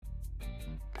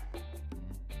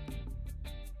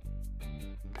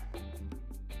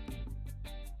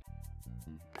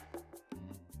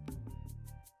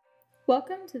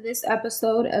Welcome to this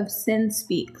episode of Sin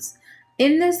Speaks.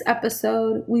 In this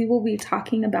episode, we will be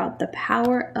talking about the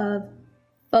power of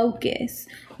focus.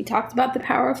 We talked about the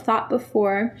power of thought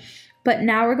before, but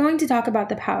now we're going to talk about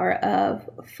the power of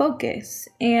focus.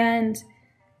 And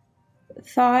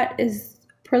thought is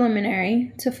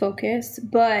preliminary to focus,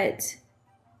 but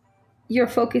your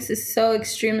focus is so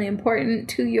extremely important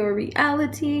to your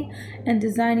reality and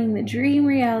designing the dream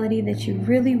reality that you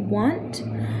really want.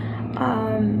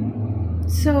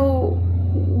 So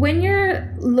when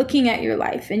you're looking at your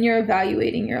life and you're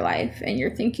evaluating your life and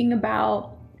you're thinking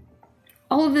about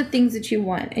all of the things that you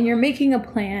want and you're making a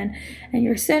plan and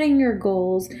you're setting your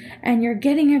goals and you're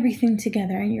getting everything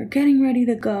together and you're getting ready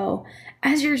to go,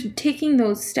 as you're taking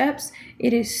those steps,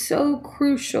 it is so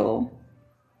crucial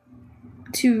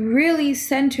to really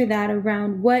center that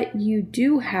around what you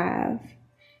do have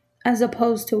as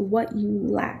opposed to what you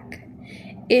lack.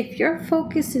 If your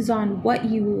focus is on what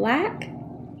you lack,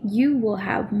 you will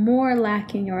have more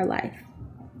lack in your life.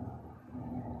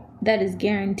 That is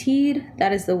guaranteed.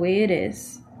 That is the way it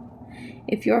is.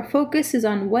 If your focus is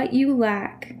on what you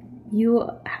lack, you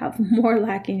will have more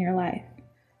lack in your life.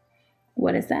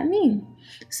 What does that mean?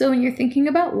 So when you're thinking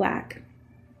about lack,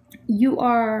 you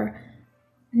are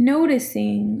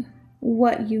noticing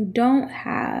what you don't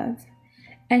have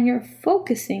and you're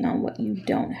focusing on what you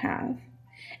don't have.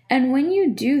 And when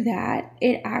you do that,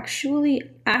 it actually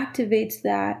activates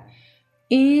that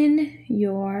in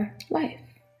your life.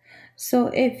 So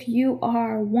if you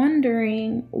are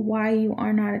wondering why you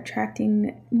are not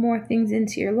attracting more things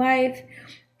into your life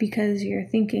because you're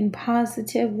thinking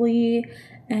positively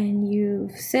and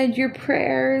you've said your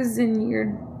prayers and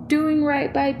you're doing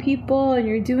right by people and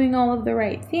you're doing all of the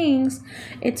right things,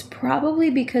 it's probably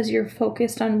because you're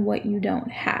focused on what you don't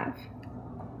have.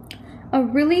 A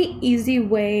really easy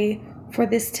way for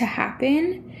this to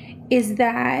happen is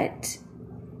that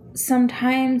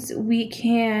sometimes we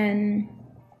can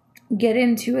get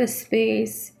into a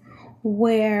space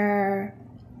where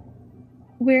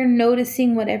we're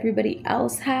noticing what everybody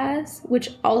else has,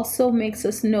 which also makes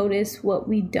us notice what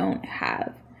we don't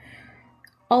have.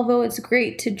 Although it's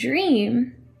great to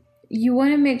dream, you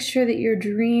want to make sure that your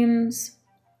dreams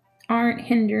aren't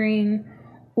hindering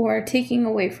or taking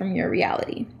away from your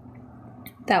reality.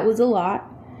 That was a lot.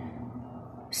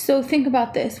 So think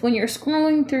about this. When you're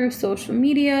scrolling through social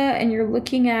media and you're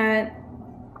looking at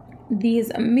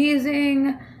these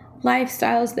amazing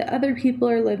lifestyles that other people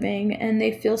are living and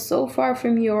they feel so far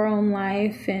from your own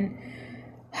life, and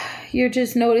you're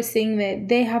just noticing that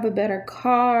they have a better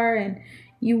car and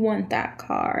you want that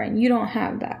car and you don't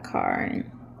have that car, and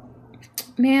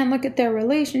man, look at their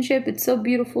relationship. It's so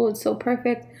beautiful. It's so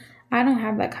perfect. I don't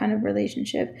have that kind of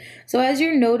relationship. So as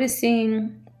you're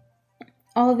noticing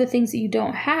all of the things that you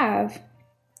don't have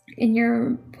and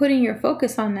you're putting your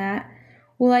focus on that,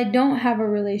 well, I don't have a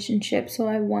relationship, so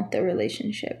I want the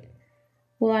relationship.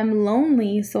 Well, I'm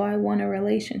lonely, so I want a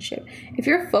relationship. If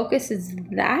your focus is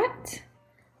that,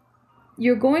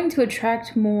 you're going to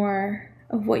attract more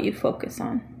of what you focus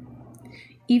on,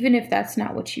 even if that's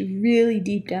not what you really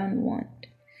deep down want.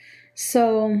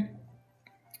 So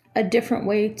a different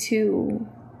way to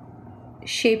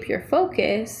shape your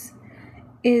focus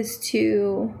is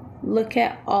to look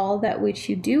at all that which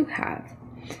you do have.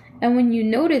 And when you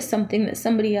notice something that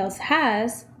somebody else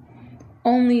has,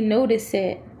 only notice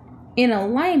it in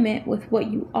alignment with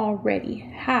what you already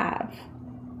have.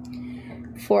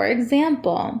 For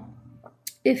example,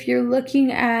 if you're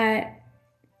looking at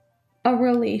a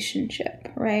relationship,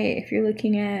 right? If you're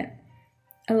looking at,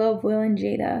 I love Will and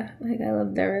Jada. I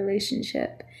love their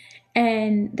relationship.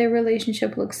 And their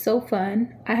relationship looks so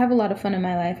fun. I have a lot of fun in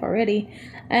my life already.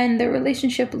 And their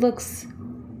relationship looks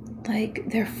like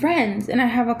they're friends. And I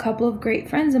have a couple of great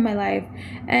friends in my life.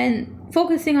 And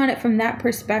focusing on it from that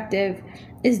perspective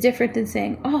is different than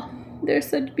saying, oh, they're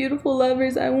such beautiful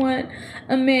lovers. I want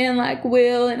a man like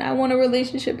Will and I want a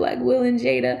relationship like Will and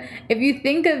Jada. If you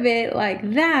think of it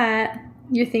like that,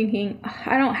 you're thinking,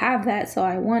 I don't have that, so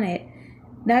I want it.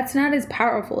 That's not as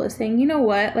powerful as saying, you know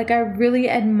what, I really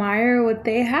admire what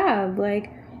they have. I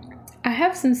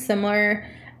have some similar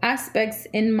aspects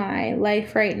in my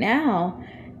life right now,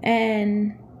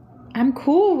 and I'm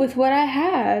cool with what I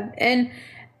have, and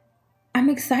I'm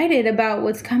excited about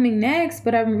what's coming next,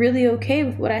 but I'm really okay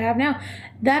with what I have now.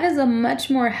 That is a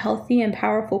much more healthy and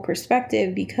powerful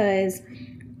perspective because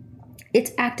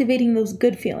it's activating those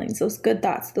good feelings, those good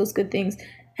thoughts, those good things.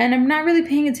 And I'm not really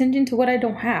paying attention to what I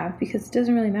don't have because it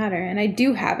doesn't really matter. And I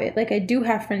do have it. I do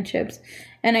have friendships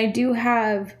and I do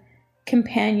have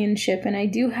companionship and I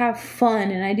do have fun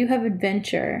and I do have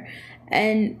adventure.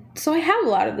 And so I have a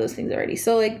lot of those things already.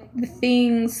 So the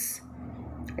things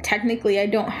technically I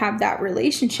don't have that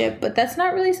relationship, but that's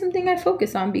not really something I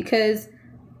focus on because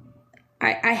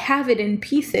I have it in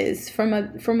pieces from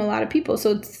a lot of people.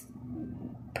 So it's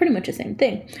pretty much the same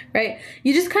thing, right?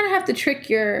 You just kind of have to trick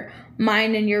your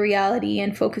mind and your reality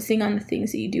and focusing on the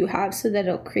things that you do have so that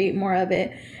it'll create more of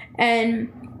it.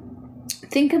 And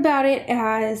think about it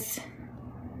as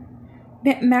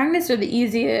magnets are the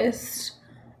easiest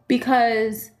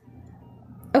because,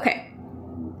 okay,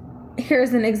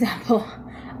 here's an example.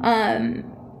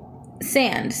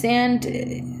 Sand,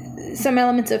 some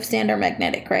elements of sand are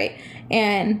magnetic, right?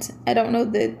 And I don't know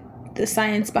the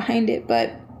science behind it,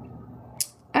 but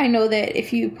I know that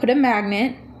if you put a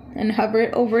magnet and hover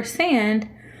it over sand,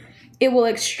 it will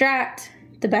extract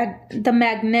the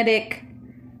magnetic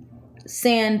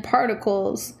sand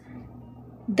particles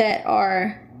that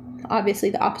are obviously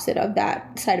the opposite of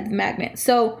that side of the magnet.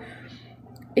 So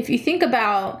if you think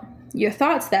about your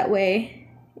thoughts that way,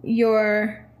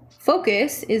 your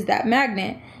focus is that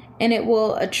magnet and it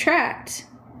will attract,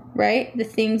 right, the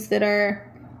things that are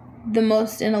the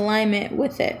most in alignment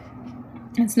with it.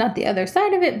 It's not the other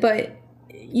side of it, but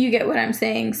you get what I'm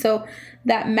saying. So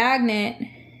that magnet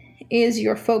is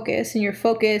your focus, and your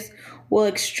focus will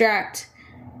extract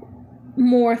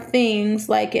more things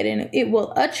like it, and it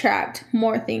will attract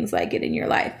more things like it in your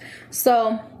life.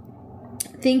 So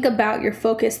think about your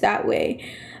focus that way.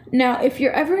 Now, if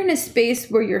you're ever in a space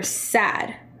where you're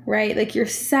sad, right? Like you're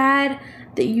sad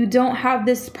that you don't have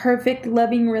this perfect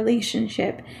loving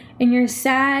relationship, and you're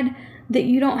sad that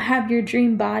you don't have your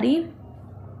dream body,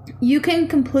 you can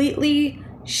completely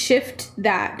shift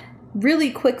that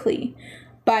really quickly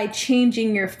by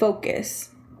changing your focus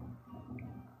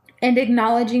and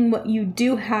acknowledging what you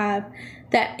do have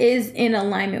that is in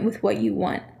alignment with what you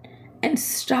want. And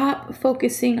stop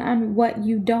focusing on what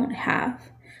you don't have.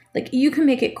 Like, you can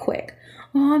make it quick.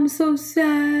 Oh, I'm so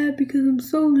sad because I'm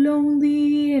so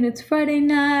lonely and it's Friday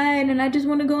night and I just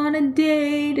want to go on a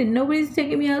date and nobody's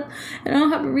taking me out and I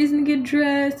don't have a reason to get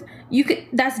dressed.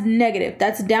 That's negative.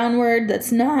 That's downward.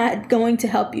 That's not going to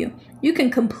help you. You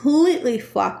can completely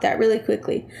flock that really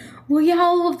quickly. Well, yeah,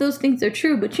 all of those things are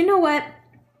true, but you know what?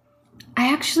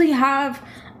 I actually have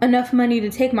enough money to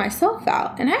take myself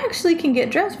out, and I actually can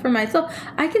get dressed for myself.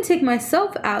 I can take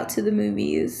myself out to the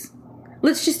movies.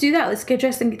 Let's just do that. Let's get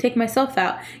dressed and take myself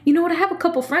out. You know what? I have a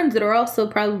couple friends that are also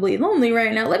probably lonely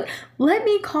right now. Let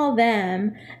me call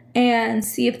them and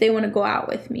see if they want to go out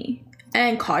with me.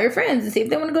 And call your friends and see if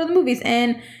they want to go to the movies.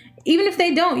 And even if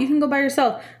they don't, you can go by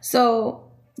yourself.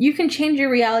 So you can change your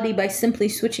reality by simply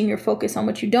switching your focus on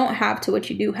what you don't have to what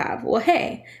you do have. Well,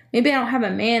 hey, maybe I don't have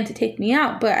a man to take me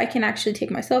out, but I can actually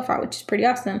take myself out, which is pretty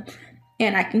awesome.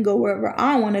 And I can go wherever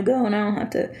I want to go, and I don't have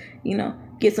to,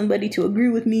 get somebody to agree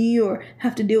with me or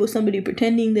have to deal with somebody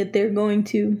pretending that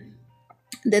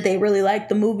that they really like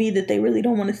the movie that they really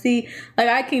don't want to see. Like,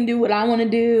 I can do what I want to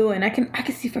do, and I can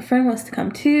see if a friend wants to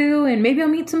come too, and maybe I'll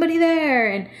meet somebody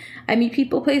there. And I meet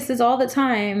people places all the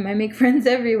time. I make friends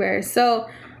everywhere. So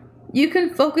you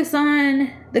can focus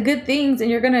on the good things,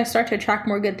 and you're going to start to attract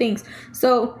more good things.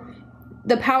 So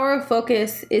the power of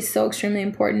focus is so extremely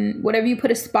important. Whatever you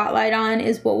put a spotlight on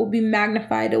is what will be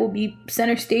magnified. It will be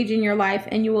center stage in your life,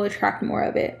 and you will attract more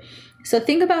of it. So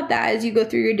think about that as you go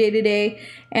through your day-to-day,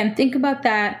 and think about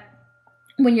that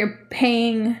when you're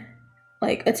paying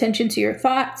attention to your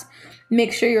thoughts.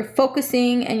 Make sure you're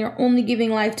focusing and you're only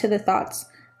giving life to the thoughts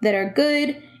that are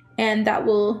good, and that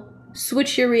will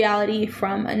switch your reality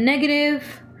from a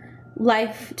negative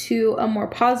life to a more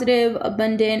positive,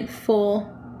 abundant,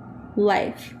 full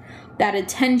life. That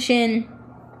attention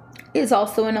is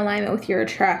also in alignment with your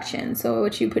attraction. So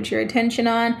what you put your attention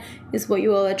on is what you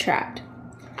will attract.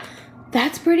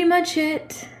 That's pretty much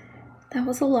it. That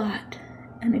was a lot.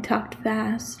 And I talked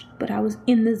fast, but I was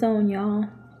in the zone, y'all.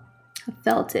 I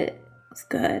felt it. It was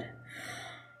good.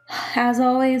 As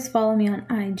always, follow me on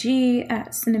IG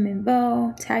at Cinnamon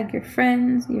Bow. Tag your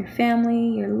friends, your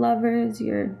family, your lovers,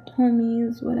 your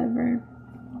homies, whatever.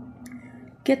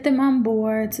 Get them on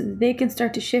board so that they can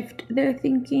start to shift their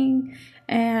thinking,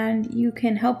 and you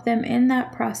can help them in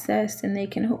that process, and they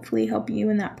can hopefully help you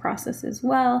in that process as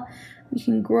well. We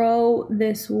can grow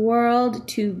this world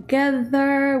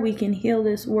together. We can heal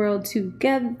this world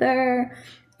together.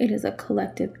 It is a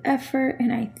collective effort,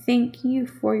 and I thank you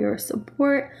for your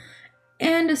support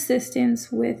and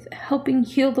assistance with helping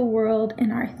heal the world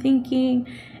in our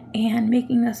thinking and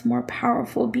making us more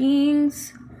powerful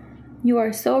beings. You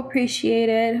are so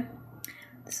appreciated.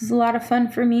 This is a lot of fun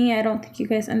for me. I don't think you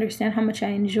guys understand how much I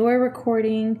enjoy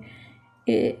recording.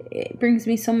 It brings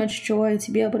me so much joy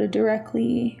to be able to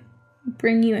directly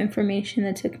bring you information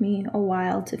that took me a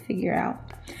while to figure out.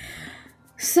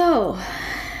 So,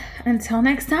 until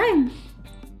next time.